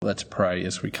Let's pray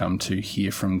as we come to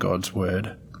hear from God's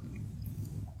word.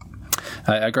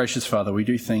 Our gracious Father, we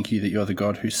do thank you that you're the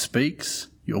God who speaks.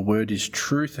 Your word is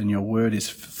truth and your word is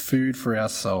food for our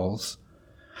souls.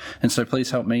 And so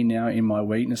please help me now in my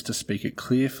weakness to speak it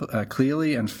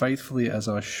clearly and faithfully as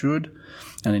I should.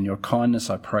 And in your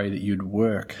kindness, I pray that you'd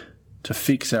work to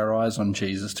fix our eyes on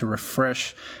Jesus, to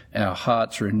refresh our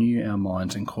hearts, renew our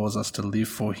minds, and cause us to live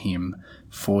for him,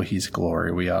 for his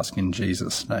glory. We ask in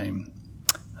Jesus' name.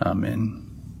 Amen.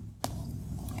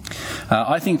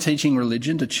 I think teaching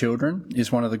religion to children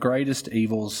is one of the greatest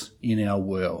evils in our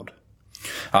world.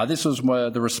 This was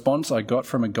the response I got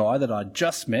from a guy that I'd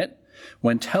just met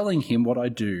when telling him what I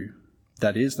do.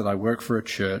 That is, that I work for a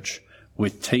church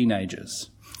with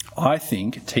teenagers. I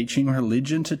think teaching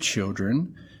religion to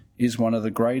children is one of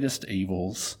the greatest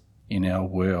evils in our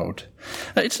world.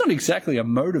 It's not exactly a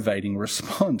motivating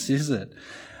response, is it?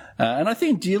 And I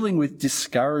think dealing with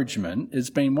discouragement has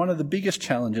been one of the biggest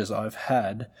challenges I've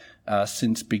had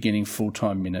since beginning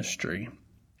full-time ministry.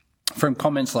 From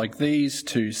comments like these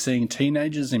to seeing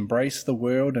teenagers embrace the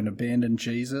world and abandon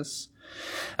Jesus,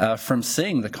 from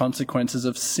seeing the consequences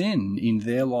of sin in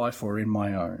their life or in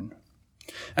my own.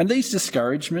 And these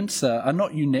discouragements are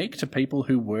not unique to people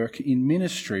who work in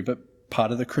ministry, but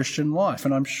part of the Christian life.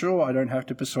 And I'm sure I don't have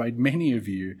to persuade many of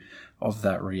you of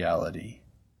that reality.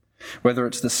 Whether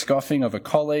it's the scoffing of a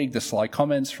colleague, the sly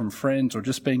comments from friends, or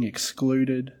just being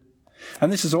excluded.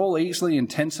 And this is all easily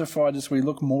intensified as we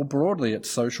look more broadly at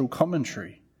social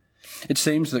commentary. It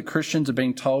seems that Christians are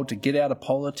being told to get out of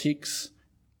politics,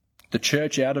 the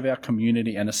church out of our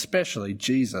community, and especially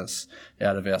Jesus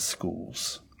out of our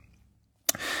schools.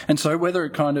 And so whether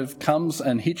it kind of comes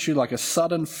and hits you like a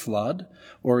sudden flood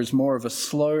or is more of a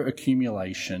slow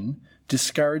accumulation,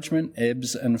 discouragement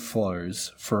ebbs and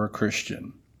flows for a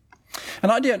Christian.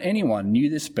 And I doubt anyone knew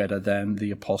this better than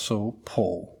the Apostle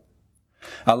Paul.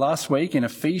 Last week in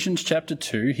Ephesians chapter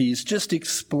 2, he's just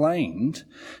explained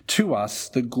to us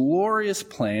the glorious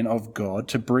plan of God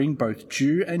to bring both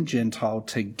Jew and Gentile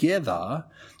together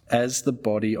as the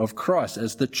body of Christ,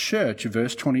 as the church,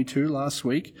 verse 22 last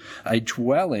week, a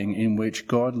dwelling in which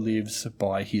God lives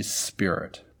by his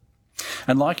Spirit.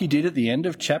 And like he did at the end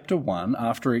of chapter 1,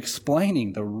 after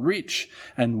explaining the rich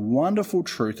and wonderful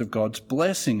truth of God's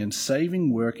blessing and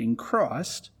saving work in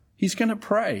Christ, he's going to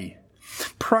pray.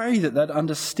 Pray that they'd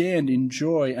understand,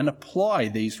 enjoy, and apply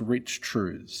these rich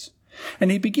truths. And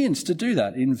he begins to do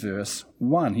that in verse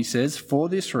 1. He says, "For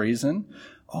this reason,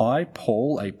 I,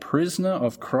 Paul, a prisoner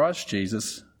of Christ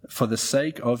Jesus, for the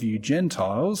sake of you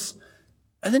Gentiles,"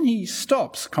 and then he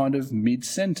stops kind of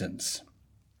mid-sentence.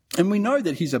 And we know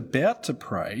that he's about to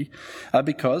pray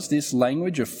because this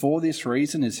language of "for this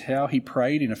reason" is how he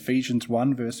prayed in Ephesians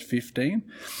 1 verse 15.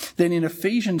 Then in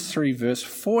Ephesians 3 verse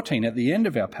 14 at the end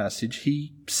of our passage,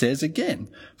 he says again,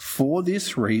 "For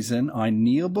this reason I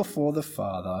kneel before the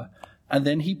Father," and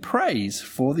then he prays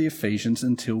for the Ephesians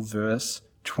until verse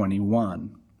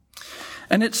 21.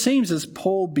 And it seems as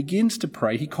Paul begins to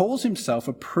pray, he calls himself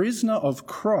a prisoner of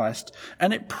Christ,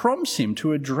 and it prompts him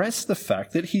to address the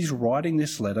fact that he's writing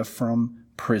this letter from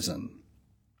prison.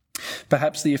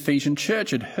 Perhaps the Ephesian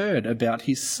church had heard about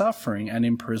his suffering and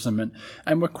imprisonment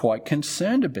and were quite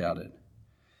concerned about it.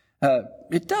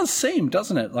 It does seem,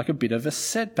 doesn't it, like a bit of a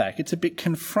setback. It's a bit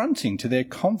confronting to their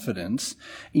confidence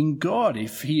in God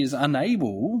if he is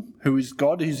unable, who is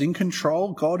God who's in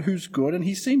control, God who's good, and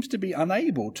he seems to be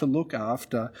unable to look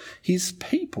after his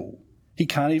people. He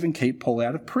can't even keep Paul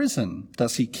out of prison.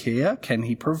 Does he care? Can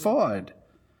he provide?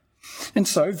 And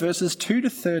so verses 2 to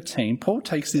 13, Paul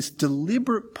takes this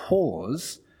deliberate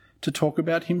pause to talk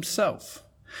about himself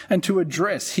and to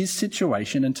address his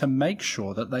situation and to make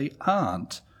sure that they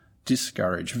aren't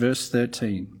discouraged. Verse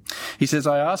 13, he says,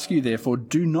 "I ask you therefore,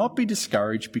 do not be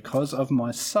discouraged because of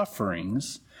my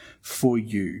sufferings for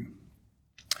you."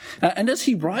 And as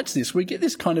he writes this, we get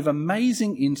this kind of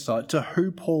amazing insight to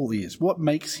who Paul is, what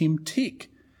makes him tick.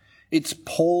 It's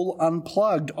Paul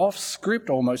unplugged, off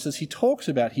script almost, as he talks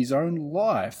about his own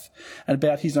life and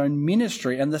about his own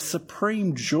ministry and the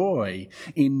supreme joy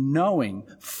in knowing,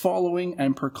 following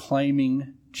and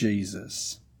proclaiming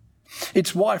Jesus.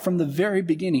 It's why from the very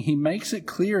beginning he makes it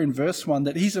clear in verse 1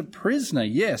 that he's a prisoner,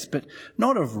 yes, but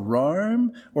not of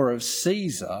Rome or of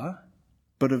Caesar,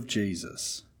 but of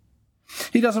Jesus.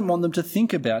 He doesn't want them to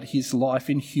think about his life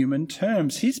in human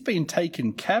terms. He's been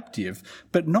taken captive,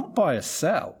 but not by a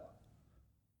cell,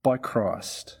 by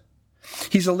Christ.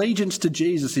 His allegiance to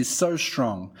Jesus is so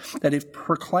strong that if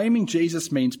proclaiming Jesus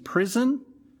means prison,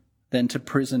 then to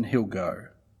prison he'll go.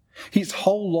 His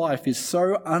whole life is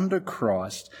so under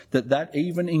Christ that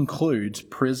even includes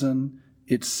prison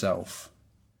itself.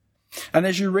 And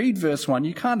as you read verse 1,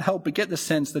 you can't help but get the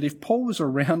sense that if Paul was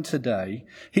around today,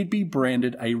 he'd be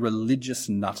branded a religious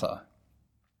nutter.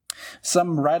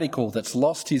 Some radical that's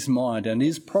lost his mind and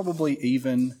is probably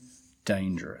even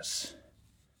dangerous.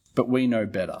 But we know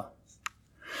better.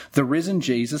 The risen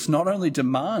Jesus not only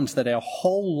demands that our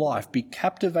whole life be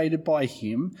captivated by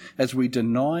him as we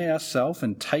deny ourselves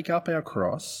and take up our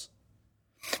cross,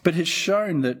 but has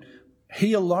shown that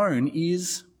he alone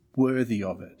is worthy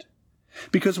of it.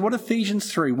 Because what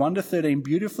Ephesians 3, 1-13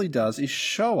 beautifully does is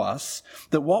show us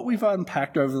that what we've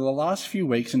unpacked over the last few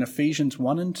weeks in Ephesians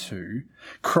 1 and 2,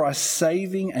 Christ's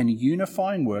saving and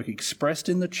unifying work expressed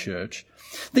in the church,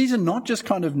 these are not just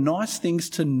kind of nice things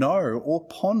to know or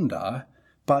ponder,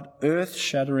 but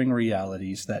earth-shattering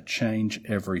realities that change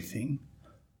everything.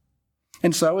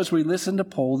 And so as we listen to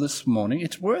Paul this morning,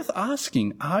 it's worth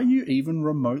asking, are you even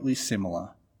remotely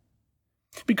similar?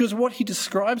 Because what he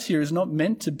describes here is not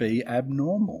meant to be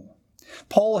abnormal.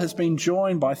 Paul has been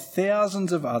joined by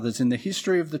thousands of others in the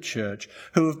history of the church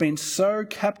who have been so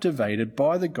captivated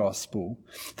by the gospel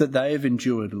that they have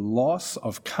endured loss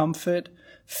of comfort,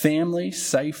 family,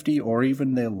 safety, or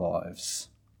even their lives.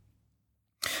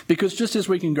 Because just as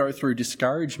we can go through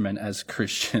discouragement as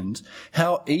Christians,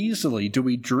 how easily do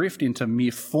we drift into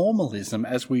mere formalism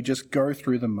as we just go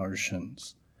through the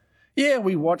motions? Yeah,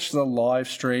 we watch the live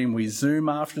stream, we Zoom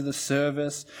after the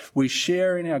service, we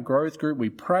share in our growth group, we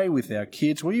pray with our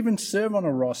kids, we even serve on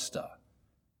a roster.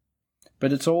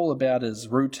 But it's all about as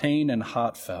routine and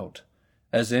heartfelt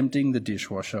as emptying the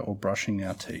dishwasher or brushing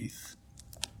our teeth.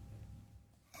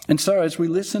 And so as we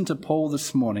listen to Paul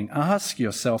this morning, ask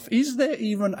yourself, is there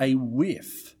even a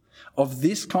whiff of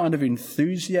this kind of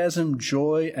enthusiasm,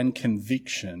 joy, and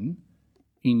conviction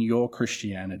in your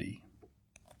Christianity?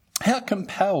 How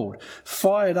compelled,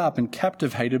 fired up, and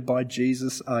captivated by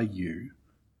Jesus are you?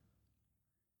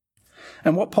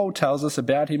 And what Paul tells us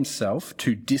about himself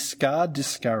to discard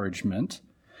discouragement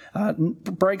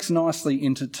breaks nicely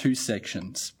into two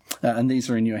sections, and these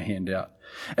are in your handout.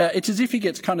 It's as if he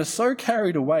gets kind of so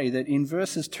carried away that in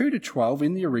verses 2-12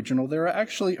 in the original, there are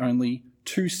actually only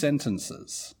two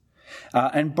sentences.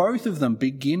 And both of them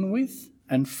begin with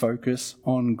and focus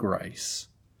on grace.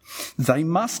 They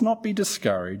must not be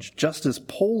discouraged, just as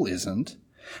Paul isn't,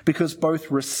 because both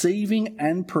receiving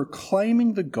and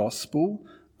proclaiming the gospel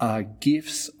are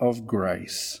gifts of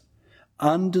grace,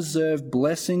 undeserved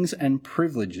blessings and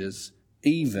privileges,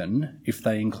 even if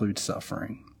they include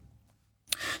suffering.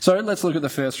 So let's look at the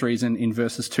first reason in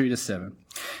verses 2-7.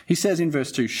 He says in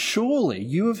verse 2, "Surely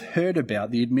you have heard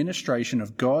about the administration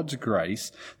of God's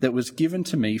grace that was given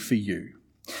to me for you.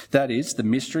 That is, the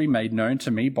mystery made known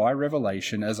to me by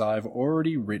revelation, as I have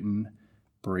already written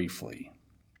briefly."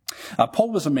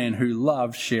 Paul was a man who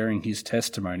loved sharing his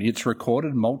testimony. It's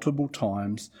recorded multiple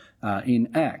times in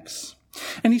Acts.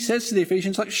 And he says to the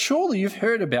Ephesians, surely you've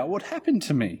heard about what happened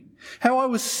to me, how I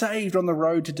was saved on the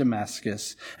road to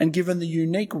Damascus and given the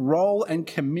unique role and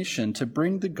commission to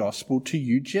bring the gospel to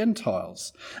you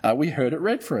Gentiles. We heard it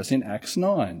read for us in Acts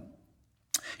 9.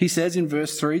 He says in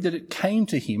verse 3 that it came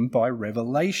to him by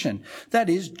revelation. That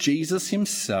is, Jesus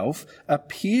himself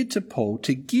appeared to Paul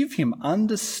to give him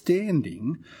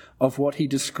understanding of what he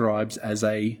describes as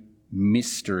a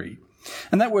mystery.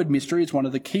 And that word mystery is one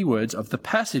of the key words of the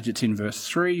passage. It's in verse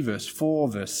 3, verse 4,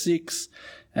 verse 6,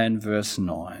 and verse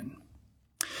 9.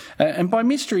 And by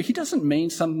mystery, he doesn't mean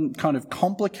some kind of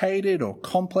complicated or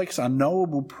complex,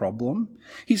 unknowable problem.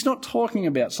 He's not talking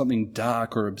about something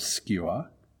dark or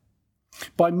obscure.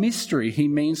 By mystery, he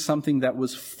means something that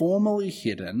was formerly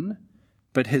hidden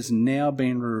but has now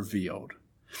been revealed.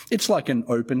 It's like an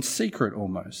open secret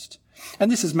almost.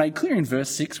 And this is made clear in verse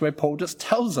 6 where Paul just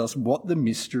tells us what the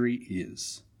mystery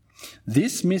is.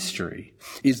 This mystery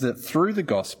is that through the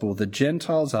gospel, the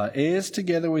Gentiles are heirs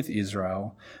together with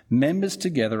Israel, members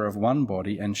together of one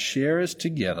body, and sharers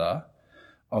together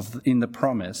in the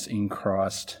promise in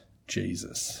Christ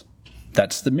Jesus.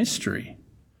 That's the mystery.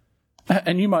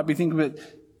 And you might be thinking, but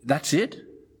that's it?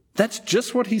 That's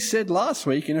just what he said last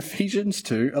week in Ephesians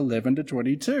 2,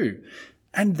 11-22.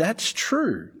 And that's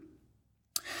true.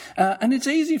 And it's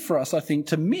easy for us, I think,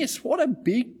 to miss what a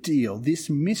big deal this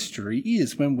mystery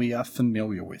is when we are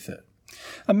familiar with it.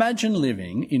 Imagine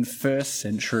living in first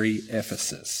century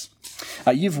Ephesus.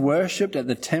 You've worshipped at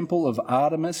the temple of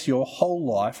Artemis your whole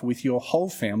life with your whole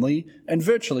family and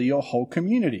virtually your whole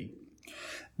community.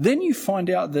 Then you find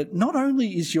out that not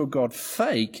only is your God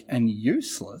fake and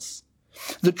useless,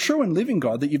 the true and living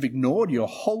God that you've ignored your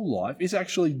whole life is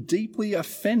actually deeply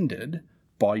offended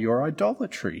by your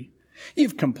idolatry.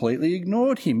 You've completely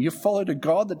ignored him. You've followed a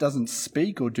God that doesn't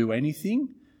speak or do anything,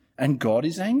 and God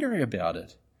is angry about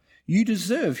it. You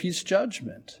deserve his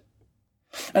judgment.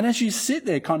 And as you sit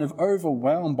there kind of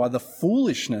overwhelmed by the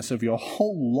foolishness of your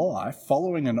whole life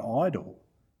following an idol,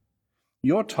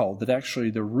 you're told that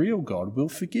actually the real God will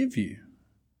forgive you.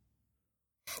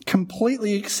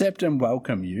 Completely accept and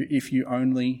welcome you if you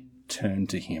only turn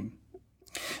to him.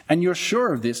 And you're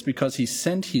sure of this because he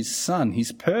sent his son,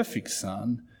 his perfect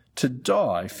son, to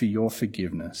die for your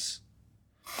forgiveness.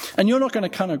 And you're not going to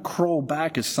kind of crawl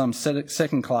back as some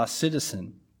second-class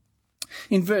citizen.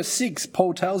 In verse 6,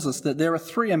 Paul tells us that there are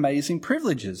 3 amazing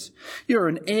privileges. You're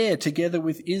an heir together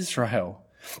with Israel,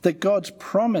 that God's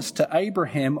promise to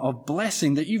Abraham of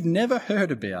blessing that you've never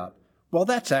heard about, well,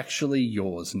 that's actually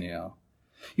yours now.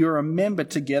 You're a member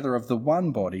together of the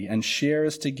one body and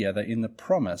sharers together in the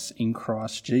promise in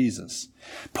Christ Jesus.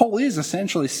 Paul is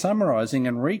essentially summarising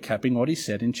and recapping what he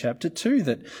said in chapter 2,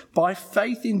 that by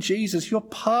faith in Jesus, you're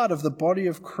part of the body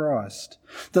of Christ.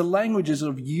 The languages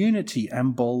of unity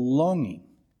and belonging.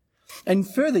 And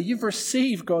further, you've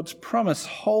received God's promised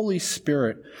Holy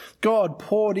Spirit, God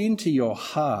poured into your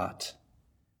heart,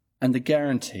 and the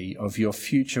guarantee of your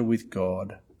future with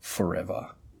God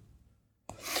forever.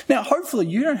 Now, hopefully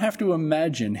you don't have to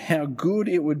imagine how good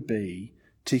it would be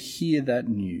to hear that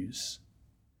news,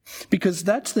 because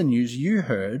that's the news you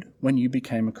heard when you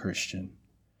became a Christian.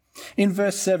 In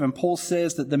verse 7, Paul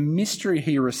says that the mystery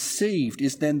he received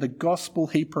is then the gospel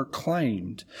he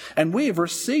proclaimed, and we have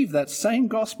received that same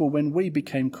gospel when we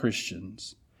became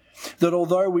Christians. That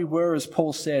although we were, as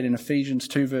Paul said in Ephesians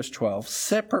 2 verse 12,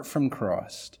 separate from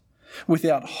Christ,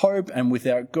 without hope and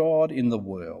without God in the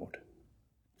world,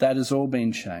 that has all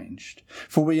been changed.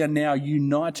 For we are now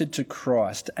united to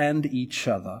Christ and each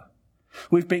other.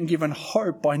 We've been given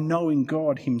hope by knowing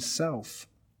God himself.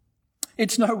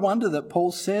 It's no wonder that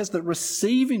Paul says that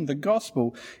receiving the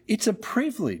gospel, it's a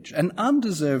privilege, an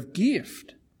undeserved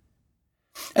gift.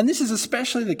 And this is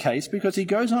especially the case because he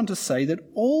goes on to say that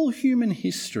all human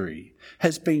history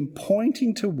has been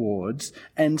pointing towards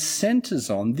and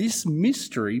centres on this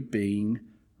mystery being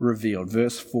revealed.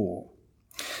 Verse 4.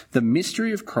 The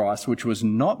mystery of Christ, which was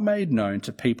not made known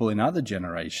to people in other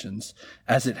generations,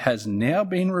 as it has now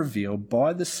been revealed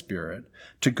by the Spirit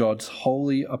to God's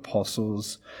holy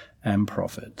apostles and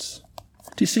prophets.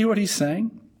 Do you see what he's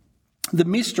saying? The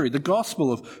mystery, the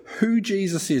gospel of who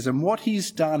Jesus is and what he's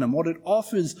done and what it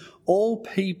offers all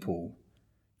people,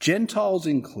 Gentiles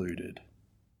included,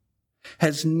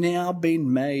 has now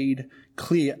been made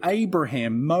clear.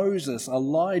 Abraham, Moses,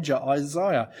 Elijah,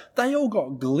 Isaiah, they all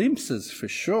got glimpses for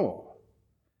sure,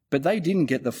 but they didn't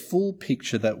get the full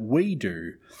picture that we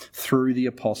do through the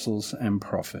apostles and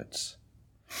prophets.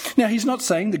 Now, he's not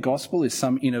saying the gospel is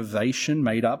some innovation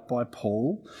made up by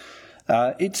Paul.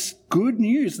 It's good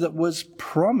news that was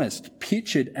promised,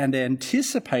 pictured, and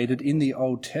anticipated in the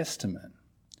Old Testament.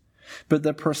 But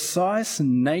the precise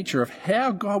nature of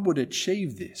how God would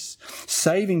achieve this,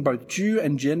 saving both Jew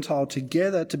and Gentile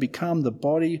together to become the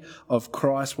body of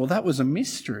Christ, well, that was a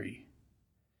mystery.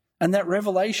 And that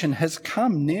revelation has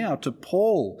come now to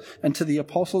Paul and to the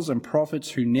apostles and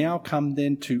prophets, who now come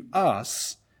then to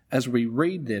us as we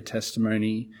read their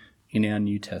testimony in our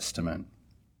New Testament.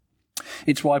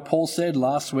 It's why Paul said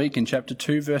last week in chapter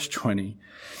 2, verse 20,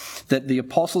 that the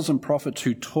apostles and prophets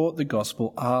who taught the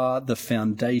gospel are the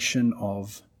foundation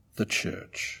of the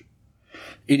church.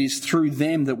 It is through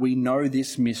them that we know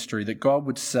this mystery, that God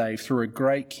would save through a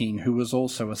great king who was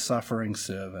also a suffering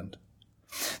servant.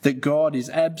 That God is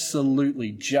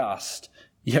absolutely just,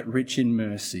 yet rich in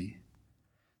mercy.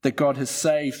 That God has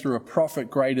saved through a prophet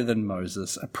greater than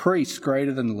Moses, a priest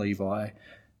greater than Levi,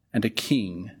 and a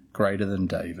king greater than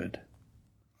David.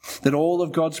 That all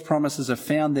of God's promises are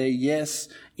found there, yes,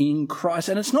 in Christ.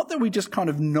 And it's not that we just kind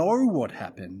of know what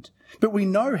happened, but we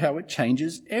know how it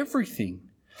changes everything.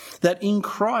 That in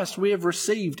Christ we have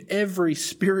received every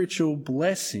spiritual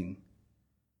blessing,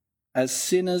 as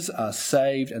sinners are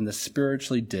saved and the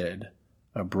spiritually dead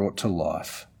are brought to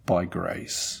life by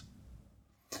grace.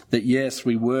 That yes,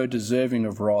 we were deserving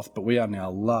of wrath, but we are now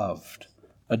loved,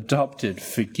 adopted,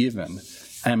 forgiven,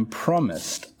 and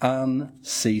promised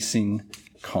unceasing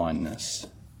kindness.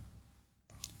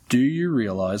 Do you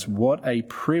realise what a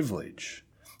privilege,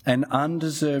 an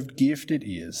undeserved gift it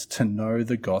is to know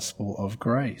the gospel of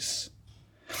grace?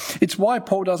 It's why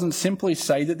Paul doesn't simply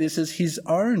say that this is his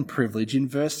own privilege in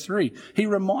verse 3. He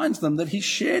reminds them that he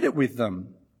shared it with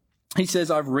them. He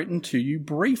says, I've written to you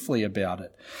briefly about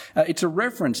it. It's a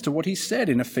reference to what he said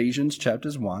in Ephesians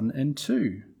chapters 1 and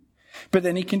 2. But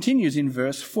then he continues in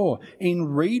verse 4, in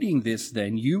reading this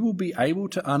then, you will be able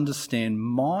to understand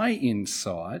my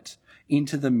insight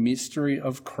into the mystery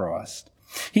of Christ,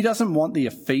 He doesn't want the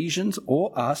Ephesians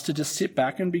or us to just sit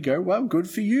back and go, well, good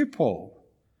for you, Paul.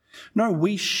 No,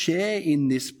 we share in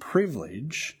this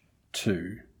privilege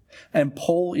too. And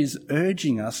Paul is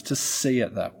urging us to see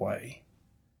it that way.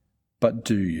 But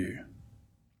do you?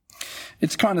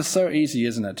 It's kind of so easy,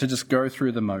 isn't it, to just go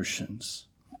through the motions.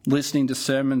 Listening to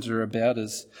sermons are about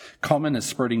as common as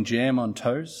spreading jam on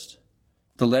toast.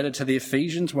 The letter to the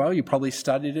Ephesians, well, you probably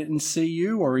studied it in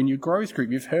CU or in your growth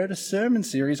group. You've heard a sermon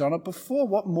series on it before.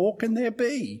 What more can there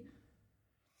be?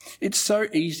 It's so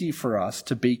easy for us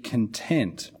to be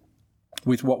content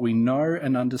with what we know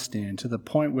and understand to the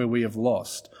point where we have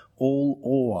lost all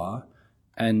awe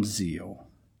and zeal.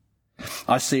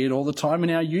 I see it all the time in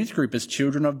our youth group as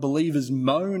children of believers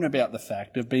moan about the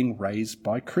fact of being raised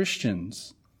by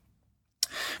Christians.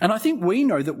 And I think we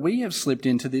know that we have slipped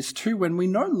into this too when we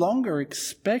no longer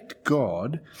expect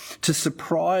God to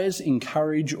surprise,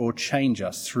 encourage, or change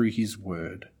us through his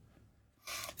word.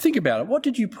 Think about it. What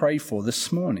did you pray for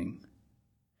this morning?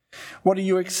 What are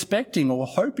you expecting or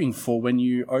hoping for when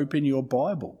you open your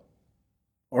Bible?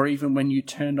 Or even when you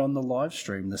turned on the live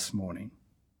stream this morning?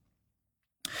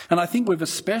 And I think we've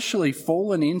especially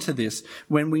fallen into this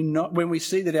when we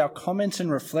see that our comments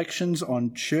and reflections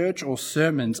on church or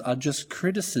sermons are just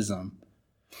criticism.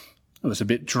 It was a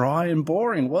bit dry and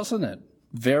boring, wasn't it?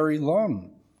 Very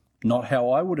long. Not how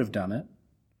I would have done it.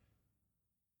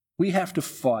 We have to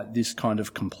fight this kind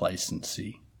of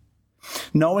complacency.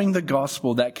 Knowing the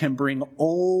gospel that can bring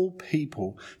all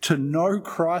people to know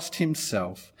Christ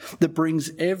himself, that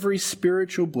brings every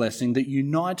spiritual blessing, that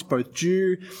unites both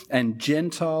Jew and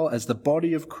Gentile as the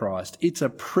body of Christ. It's a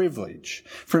privilege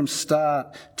from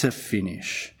start to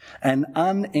finish, an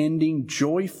unending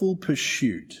joyful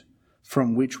pursuit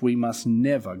from which we must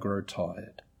never grow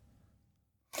tired.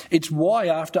 It's why,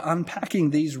 after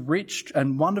unpacking these rich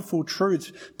and wonderful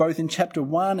truths, both in chapter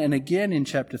 1 and again in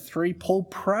chapter 3, Paul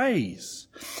prays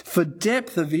for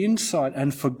depth of insight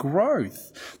and for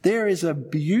growth. There is a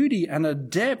beauty and a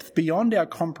depth beyond our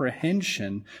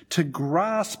comprehension to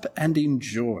grasp and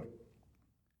enjoy.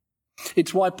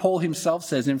 It's why Paul himself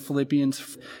says in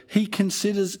Philippians, he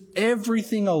considers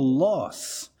everything a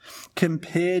loss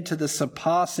compared to the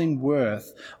surpassing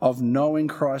worth of knowing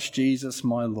Christ Jesus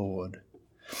my Lord.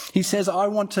 He says, I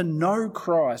want to know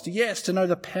Christ, yes, to know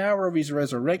the power of his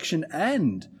resurrection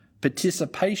and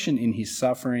participation in his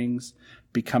sufferings,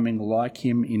 becoming like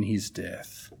him in his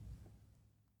death.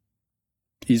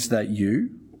 Is that you?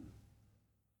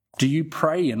 Do you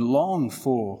pray and long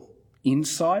for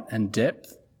insight and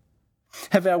depth?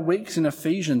 Have our weeks in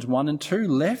Ephesians 1 and 2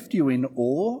 left you in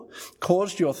awe,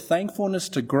 caused your thankfulness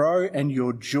to grow and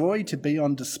your joy to be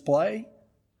on display?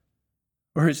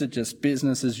 Or is it just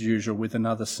business as usual with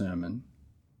another sermon?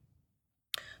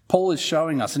 Paul is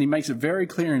showing us, and he makes it very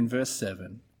clear in verse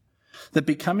 7, that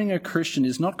becoming a Christian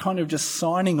is not kind of just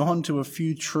signing on to a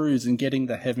few truths and getting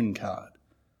the heaven card.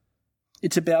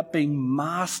 It's about being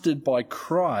mastered by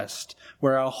Christ,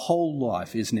 where our whole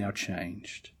life is now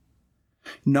changed.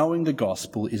 Knowing the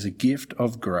gospel is a gift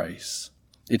of grace.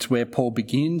 It's where Paul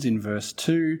begins in verse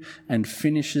 2 and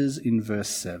finishes in verse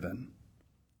 7.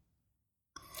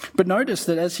 But notice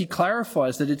that as he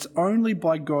clarifies that it's only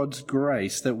by God's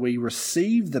grace that we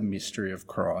receive the mystery of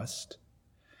Christ,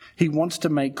 he wants to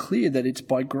make clear that it's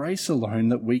by grace alone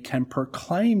that we can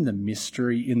proclaim the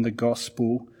mystery in the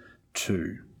gospel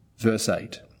too. Verse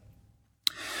 8.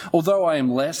 Although I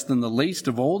am less than the least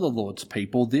of all the Lord's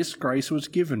people, this grace was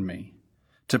given me,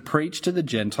 to preach to the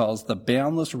Gentiles the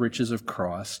boundless riches of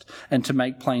Christ, and to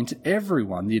make plain to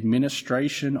everyone the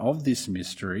administration of this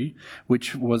mystery,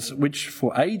 which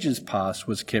for ages past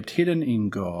was kept hidden in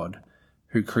God,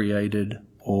 who created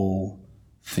all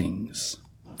things.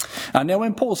 Now,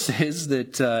 when Paul says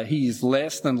that he is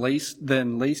less than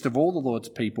least of all the Lord's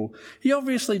people, he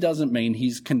obviously doesn't mean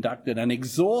he's conducted an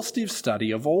exhaustive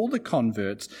study of all the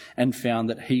converts and found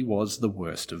that he was the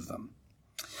worst of them.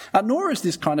 Nor is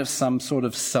this kind of some sort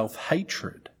of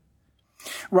self-hatred.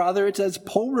 Rather, it's as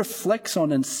Paul reflects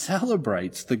on and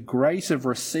celebrates the grace of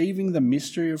receiving the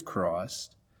mystery of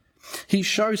Christ, he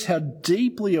shows how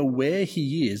deeply aware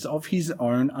he is of his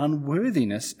own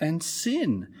unworthiness and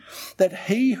sin, that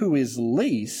he who is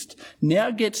least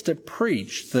now gets to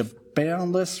preach the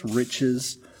boundless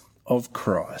riches of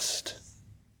Christ.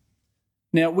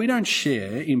 Now, we don't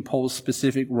share in Paul's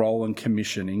specific role and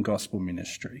commission in gospel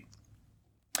ministry.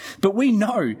 But we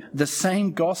know the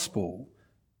same gospel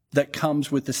that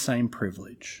comes with the same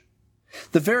privilege.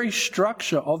 The very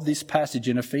structure of this passage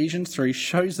in Ephesians 3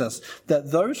 shows us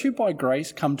that those who by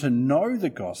grace come to know the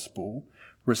gospel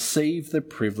receive the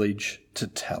privilege to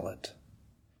tell it.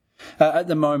 At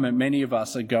the moment, many of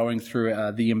us are going through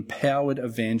the Empowered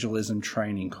Evangelism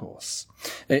training course,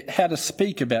 how to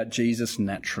speak about Jesus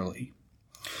naturally.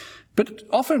 But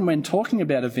often when talking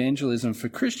about evangelism for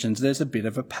Christians, there's a bit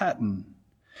of a pattern.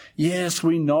 Yes,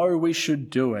 we know we should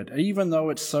do it, even though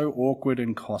it's so awkward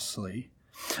and costly.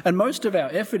 And most of our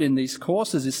effort in these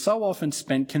courses is so often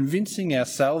spent convincing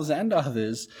ourselves and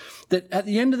others that at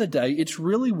the end of the day, it's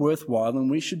really worthwhile and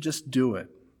we should just do it.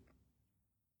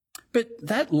 But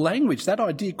that language, that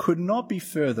idea could not be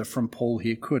further from Paul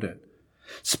here, could it?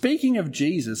 Speaking of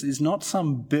Jesus is not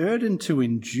some burden to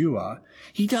endure.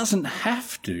 He doesn't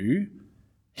have to.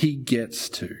 He gets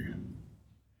to.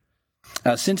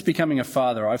 Since becoming a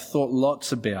father, I've thought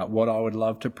lots about what I would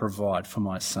love to provide for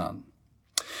my son.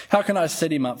 How can I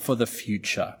set him up for the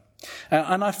future?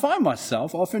 And I find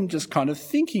myself often just kind of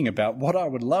thinking about what I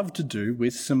would love to do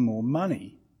with some more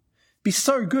money. Be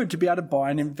so good to be able to buy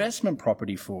an investment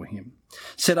property for him,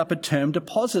 set up a term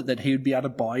deposit that he would be able to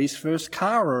buy his first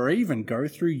car or even go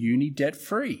through uni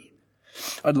debt-free.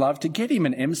 I'd love to get him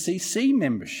an MCC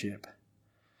membership.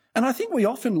 And I think we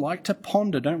often like to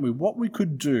ponder, don't we, what we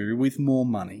could do with more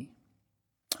money.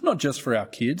 Not just for our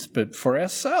kids, but for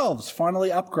ourselves.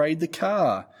 Finally upgrade the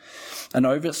car, an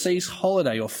overseas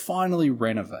holiday, or finally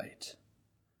renovate.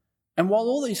 And while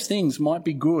all these things might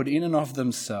be good in and of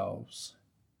themselves,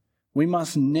 we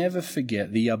must never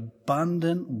forget the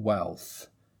abundant wealth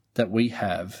that we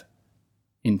have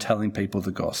in telling people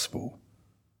the gospel.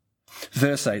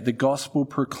 Verse 8, the gospel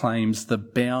proclaims the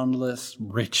boundless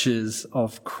riches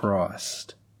of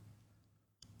Christ.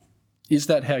 Is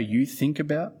that how you think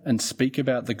about and speak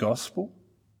about the gospel?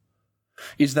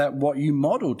 Is that what you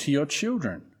model to your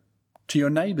children, to your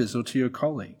neighbours or to your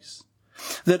colleagues?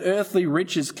 That earthly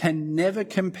riches can never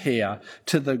compare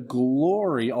to the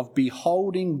glory of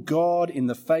beholding God in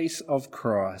the face of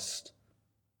Christ.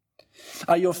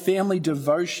 Are your family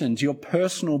devotions, your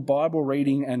personal Bible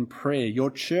reading and prayer,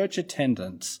 your church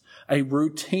attendance, a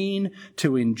routine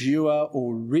to endure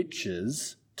or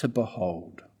riches to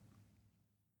behold?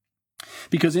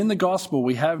 Because in the gospel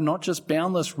we have not just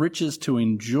boundless riches to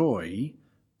enjoy,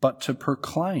 but to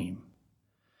proclaim.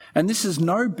 And this is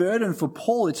no burden for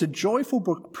Paul. It's a joyful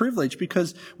privilege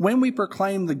because when we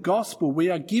proclaim the gospel, we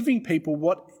are giving people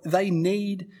what they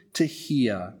need to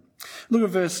hear. Look at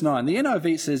verse 9. The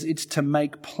NIV says it's to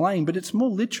make plain, but it's more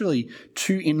literally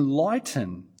to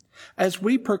enlighten. As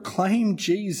we proclaim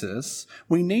Jesus,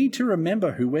 we need to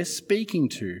remember who we're speaking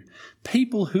to.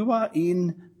 People who are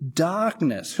in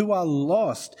darkness, who are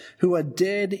lost, who are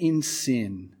dead in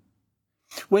sin.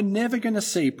 We're never going to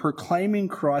see proclaiming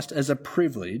Christ as a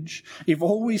privilege if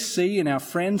all we see in our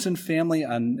friends and family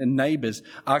and neighbours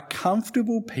are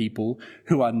comfortable people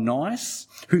who are nice,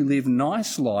 who live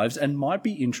nice lives and might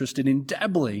be interested in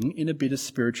dabbling in a bit of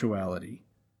spirituality.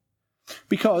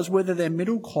 Because whether they're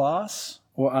middle class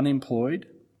or unemployed,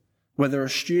 whether a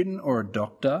student or a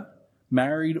doctor,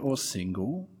 married or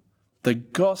single, the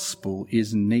gospel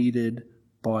is needed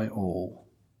by all.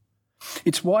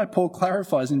 It's why Paul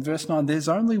clarifies in verse 9, there's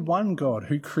only one God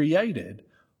who created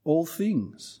all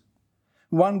things.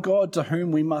 One God to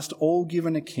whom we must all give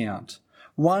an account.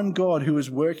 One God who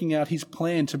is working out his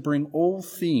plan to bring all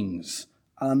things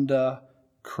under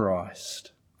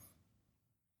Christ.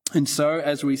 And so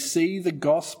as we see the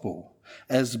gospel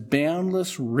as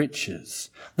boundless riches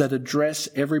that address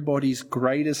everybody's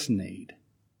greatest need,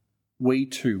 we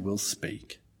too will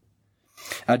speak.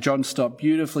 John Stott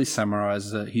beautifully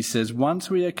summarizes it. He says,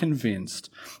 once we are convinced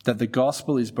that the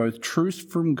gospel is both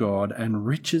truth from God and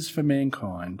riches for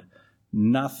mankind,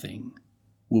 nothing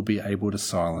will be able to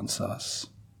silence us.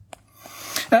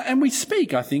 And we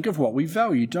speak, I think, of what we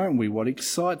value, don't we? What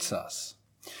excites us.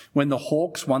 When the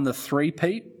Hawks won the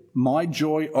three-peat, my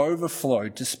joy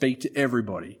overflowed to speak to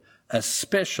everybody,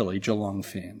 especially Geelong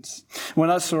fans.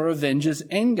 When I saw Avengers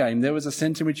Endgame, there was a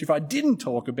sense in which if I didn't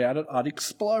talk about it, I'd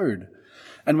explode.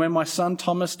 And when my son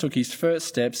Thomas took his first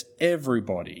steps,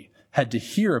 everybody had to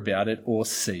hear about it or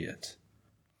see it.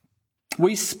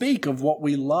 We speak of what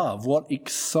we love, what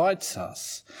excites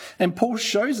us. And Paul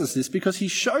shows us this because he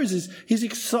shows us he's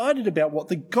excited about what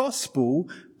the gospel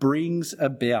brings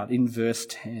about in verse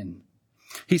 10.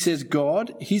 He says,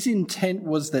 God, his intent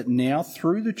was that now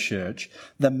through the church,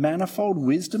 the manifold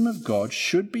wisdom of God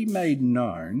should be made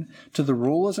known to the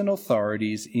rulers and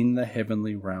authorities in the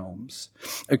heavenly realms,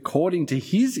 according to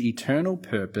his eternal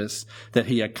purpose that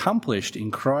he accomplished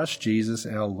in Christ Jesus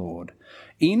our Lord.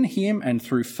 In him and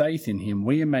through faith in him,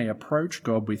 we may approach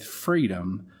God with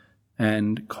freedom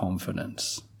and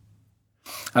confidence.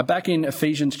 Back in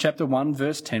Ephesians chapter 1,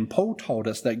 verse 10, Paul told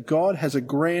us that God has a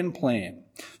grand plan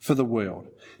for the world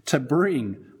to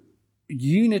bring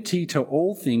unity to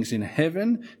all things in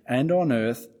heaven and on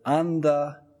earth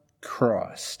under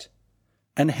Christ.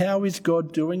 And how is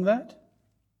God doing that?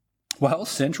 Well,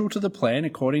 central to the plan,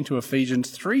 according to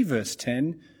Ephesians 3 verse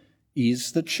 10,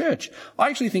 is the church. I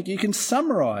actually think you can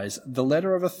summarise the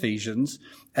letter of Ephesians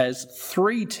as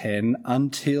 3:10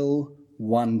 until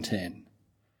 1:10.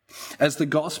 As the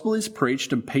gospel is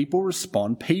preached and people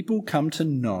respond, people come to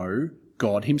know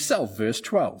God himself. Verse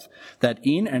 12, that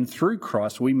in and through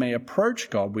Christ we may approach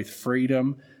God with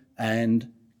freedom and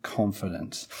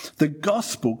confidence. The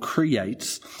gospel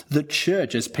creates the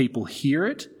church. As people hear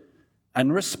it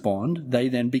and respond, they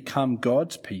then become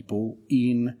God's people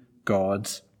in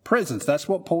God's presence. That's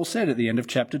what Paul said at the end of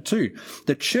chapter 2.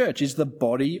 The church is the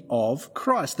body of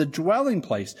Christ, the dwelling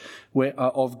place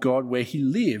of God where he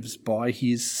lives by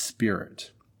his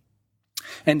Spirit.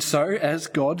 And so, as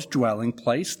God's dwelling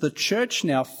place, the church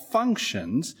now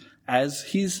functions as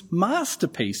his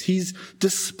masterpiece, his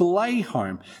display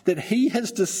home, that he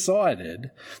has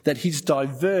decided that his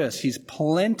diverse, his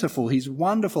plentiful, his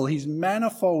wonderful, his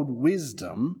manifold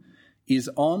wisdom is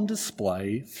on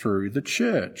display through the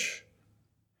church.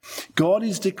 God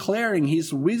is declaring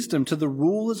his wisdom to the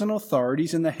rulers and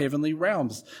authorities in the heavenly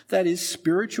realms, that is,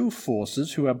 spiritual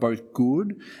forces who are both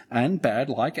good and bad,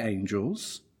 like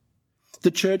angels.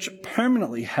 The church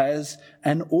permanently has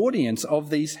an audience of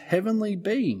these heavenly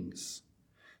beings,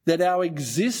 that our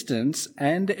existence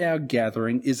and our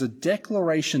gathering is a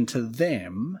declaration to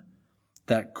them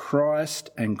that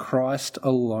Christ and Christ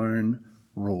alone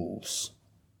rules.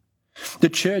 The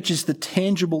church is the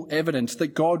tangible evidence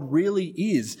that God really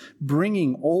is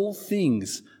bringing all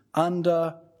things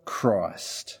under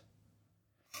Christ.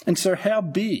 And so how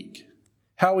big,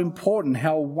 how important,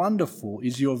 how wonderful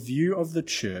is your view of the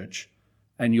church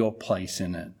and your place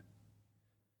in it?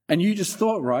 And you just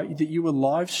thought, right, that you were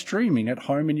live streaming at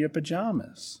home in your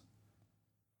pajamas.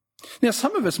 Now,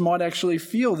 some of us might actually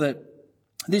feel that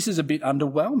this is a bit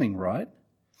underwhelming, right?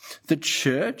 The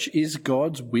church is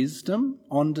God's wisdom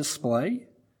on display,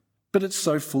 but it's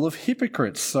so full of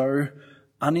hypocrites, so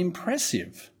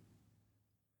unimpressive.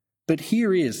 But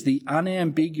here is the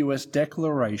unambiguous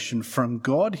declaration from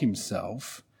God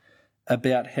himself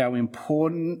about how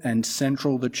important and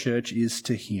central the church is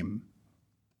to him.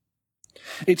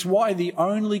 It's why the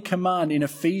only command in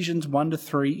Ephesians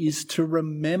 1-3 is to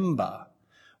remember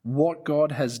what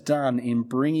God has done in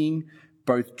bringing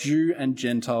both Jew and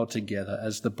Gentile together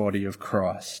as the body of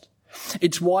Christ.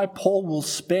 It's why Paul will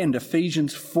spend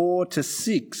Ephesians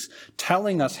 4-6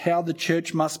 telling us how the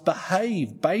church must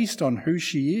behave based on who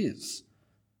she is.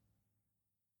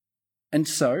 And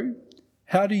so,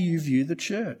 how do you view the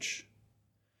church?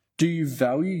 Do you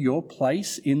value your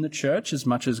place in the church as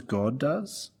much as God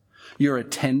does? Your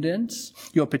attendance,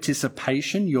 your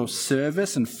participation, your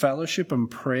service and fellowship and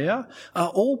prayer are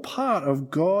all part of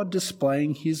God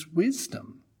displaying his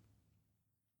wisdom.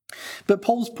 But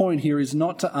Paul's point here is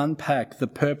not to unpack the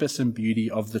purpose and beauty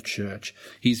of the church.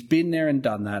 He's been there and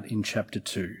done that in chapter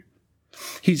 2.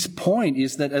 His point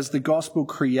is that as the gospel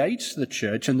creates the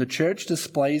church and the church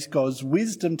displays God's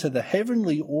wisdom to the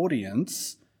heavenly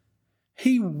audience,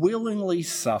 he willingly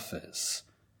suffers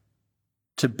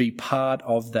to be part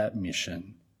of that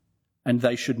mission, and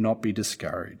they should not be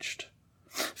discouraged.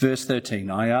 Verse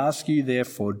 13, I ask you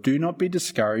therefore, do not be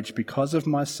discouraged because of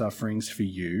my sufferings for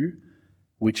you,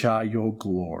 which are your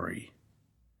glory.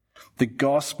 The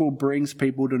gospel brings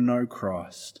people to know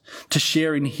Christ, to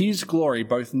share in his glory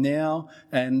both now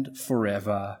and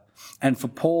forever. And for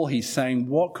Paul, he's saying,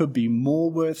 what could be more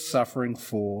worth suffering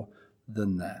for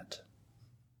than that?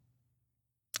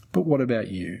 But what about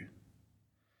you?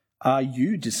 Are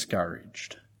you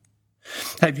discouraged?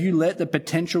 Have you let the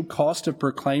potential cost of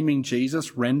proclaiming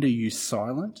Jesus render you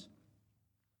silent?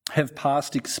 Have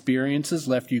past experiences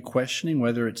left you questioning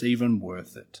whether it's even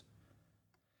worth it?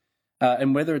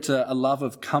 And whether it's a love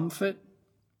of comfort,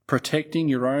 protecting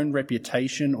your own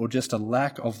reputation, or just a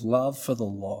lack of love for the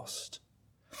lost.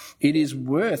 It is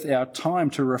worth our time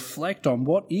to reflect on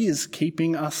what is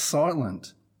keeping us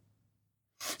silent.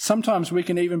 Sometimes we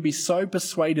can even be so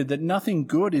persuaded that nothing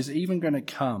good is even going to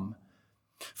come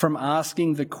from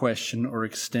asking the question or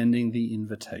extending the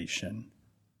invitation.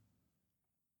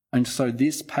 And so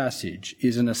this passage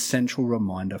is an essential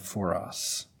reminder for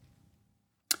us.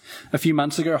 A few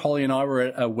months ago, Holly and I were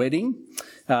at a wedding,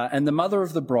 and the mother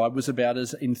of the bride was about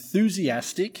as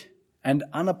enthusiastic and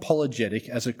unapologetic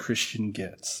as a Christian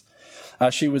gets.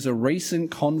 She was a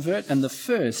recent convert and the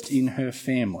first in her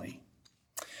family.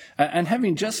 And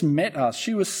having just met us,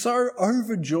 she was so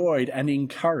overjoyed and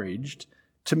encouraged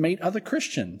to meet other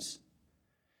Christians.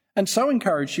 And so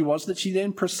encouraged she was that she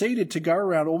then proceeded to go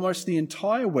around almost the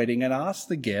entire wedding and ask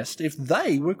the guest if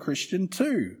they were Christian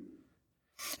too.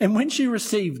 And when she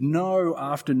received no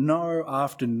after no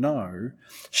after no,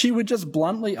 she would just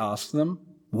bluntly ask them,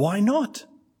 why not?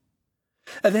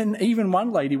 And then even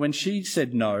one lady, when she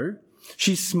said no,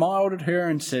 she smiled at her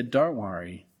and said, don't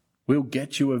worry, we'll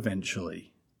get you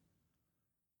eventually.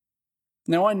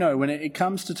 Now, I know when it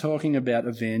comes to talking about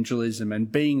evangelism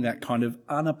and being that kind of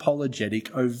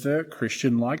unapologetic, overt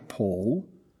Christian like Paul,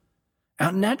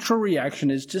 our natural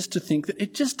reaction is just to think that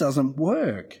it just doesn't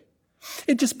work.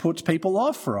 It just puts people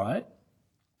off, right?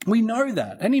 We know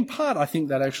that. And in part, I think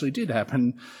that actually did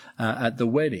happen at the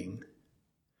wedding.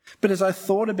 But as I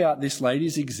thought about this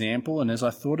lady's example and as I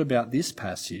thought about this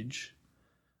passage,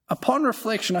 upon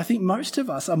reflection, I think most of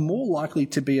us are more likely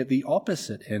to be at the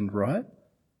opposite end, right?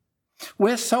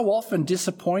 We're so often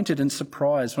disappointed and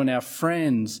surprised when our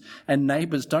friends and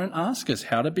neighbours don't ask us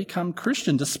how to become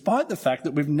Christian, despite the fact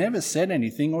that we've never said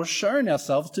anything or shown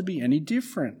ourselves to be any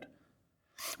different.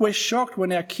 We're shocked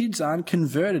when our kids aren't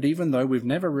converted, even though we've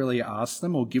never really asked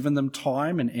them or given them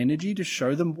time and energy to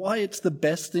show them why it's the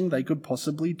best thing they could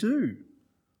possibly do.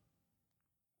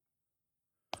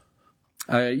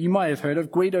 You may have heard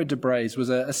of Guido de Brès, was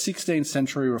a 16th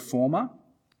century reformer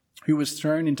who was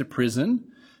thrown into prison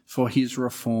for his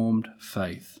reformed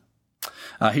faith.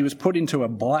 He was put into a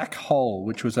black hole,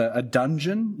 which was a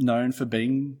dungeon known for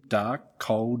being dark,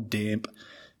 cold, damp,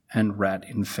 and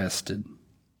rat-infested.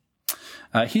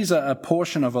 Here's a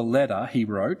portion of a letter he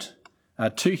wrote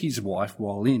to his wife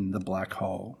while in the black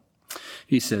hole.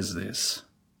 He says this,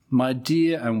 "My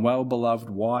dear and well-beloved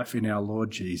wife in our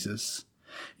Lord Jesus,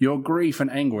 your grief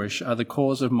and anguish are the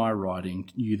cause of my writing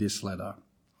you this letter.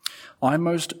 I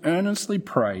most earnestly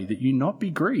pray that you not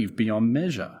be grieved beyond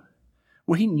measure.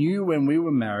 We knew when we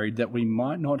were married that we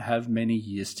might not have many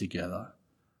years together.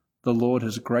 The Lord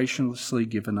has graciously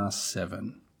given us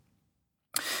 7.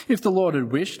 If the Lord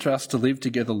had wished us to live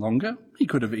together longer, he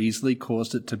could have easily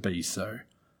caused it to be so.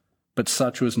 But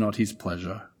such was not his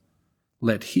pleasure.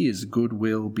 Let his good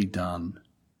will be done.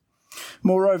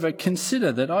 Moreover,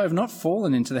 consider that I have not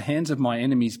fallen into the hands of my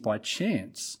enemies by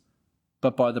chance,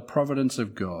 but by the providence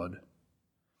of God.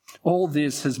 All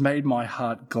this has made my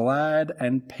heart glad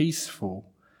and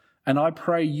peaceful, and I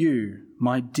pray you,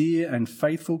 my dear and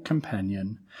faithful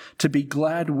companion, to be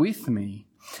glad with me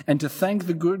and to thank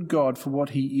the good God for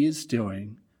what he is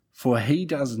doing, for he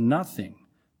does nothing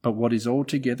but what is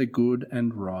altogether good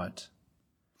and right.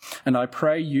 And I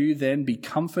pray you then be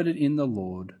comforted in the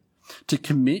Lord, to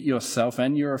commit yourself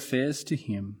and your affairs to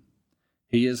him.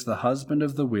 He is the husband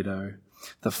of the widow,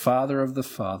 the father of the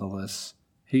fatherless.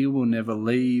 He will never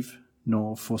leave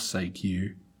nor forsake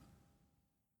you."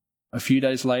 A few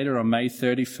days later, on May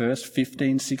 31st,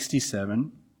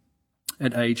 1567,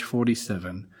 at age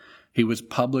 47, he was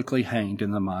publicly hanged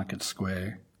in the market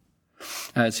square.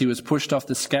 As he was pushed off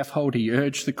the scaffold, he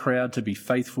urged the crowd to be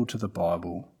faithful to the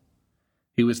Bible.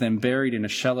 He was then buried in a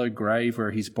shallow grave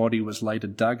where his body was later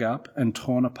dug up and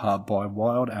torn apart by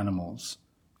wild animals,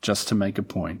 just to make a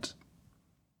point.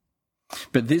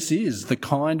 But this is the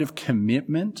kind of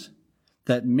commitment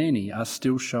that many are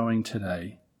still showing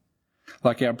today.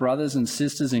 Like our brothers and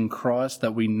sisters in Christ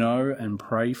that we know and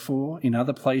pray for in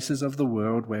other places of the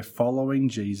world where following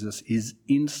Jesus is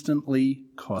instantly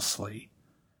costly.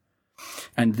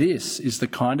 And this is the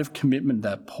kind of commitment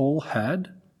that Paul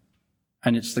had,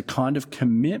 and it's the kind of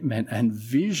commitment and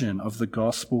vision of the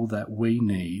gospel that we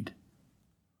need.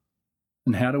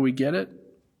 And how do we get it?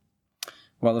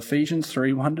 Well, Ephesians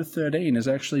 3, 1-13 is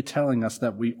actually telling us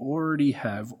that we already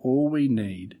have all we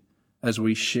need as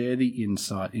we share the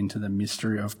insight into the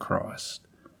mystery of Christ.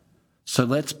 So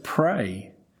let's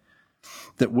pray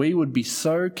that we would be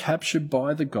so captured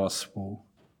by the gospel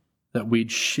that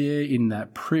we'd share in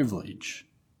that privilege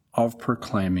of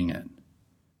proclaiming it,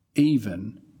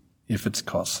 even if it's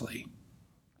costly.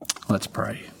 Let's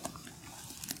pray.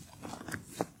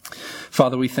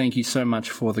 Father, we thank you so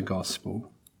much for the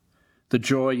gospel, the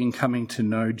joy in coming to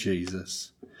know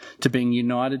Jesus, to being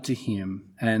united to him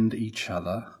and each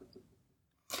other.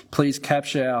 Please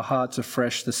capture our hearts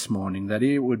afresh this morning, that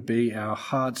it would be our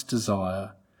heart's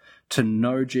desire to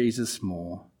know Jesus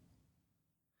more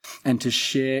and to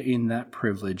share in that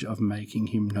privilege of making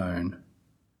him known.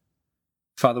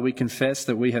 Father, we confess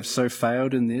that we have so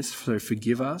failed in this, so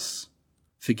forgive us.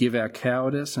 Forgive our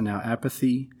cowardice and our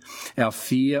apathy, our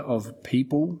fear of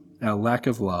people, our lack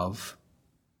of love.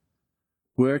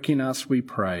 Work in us, we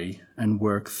pray, and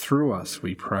work through us,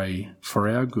 we pray, for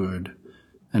our good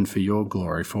and for your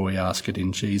glory, for we ask it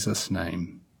in Jesus'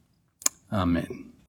 name. Amen.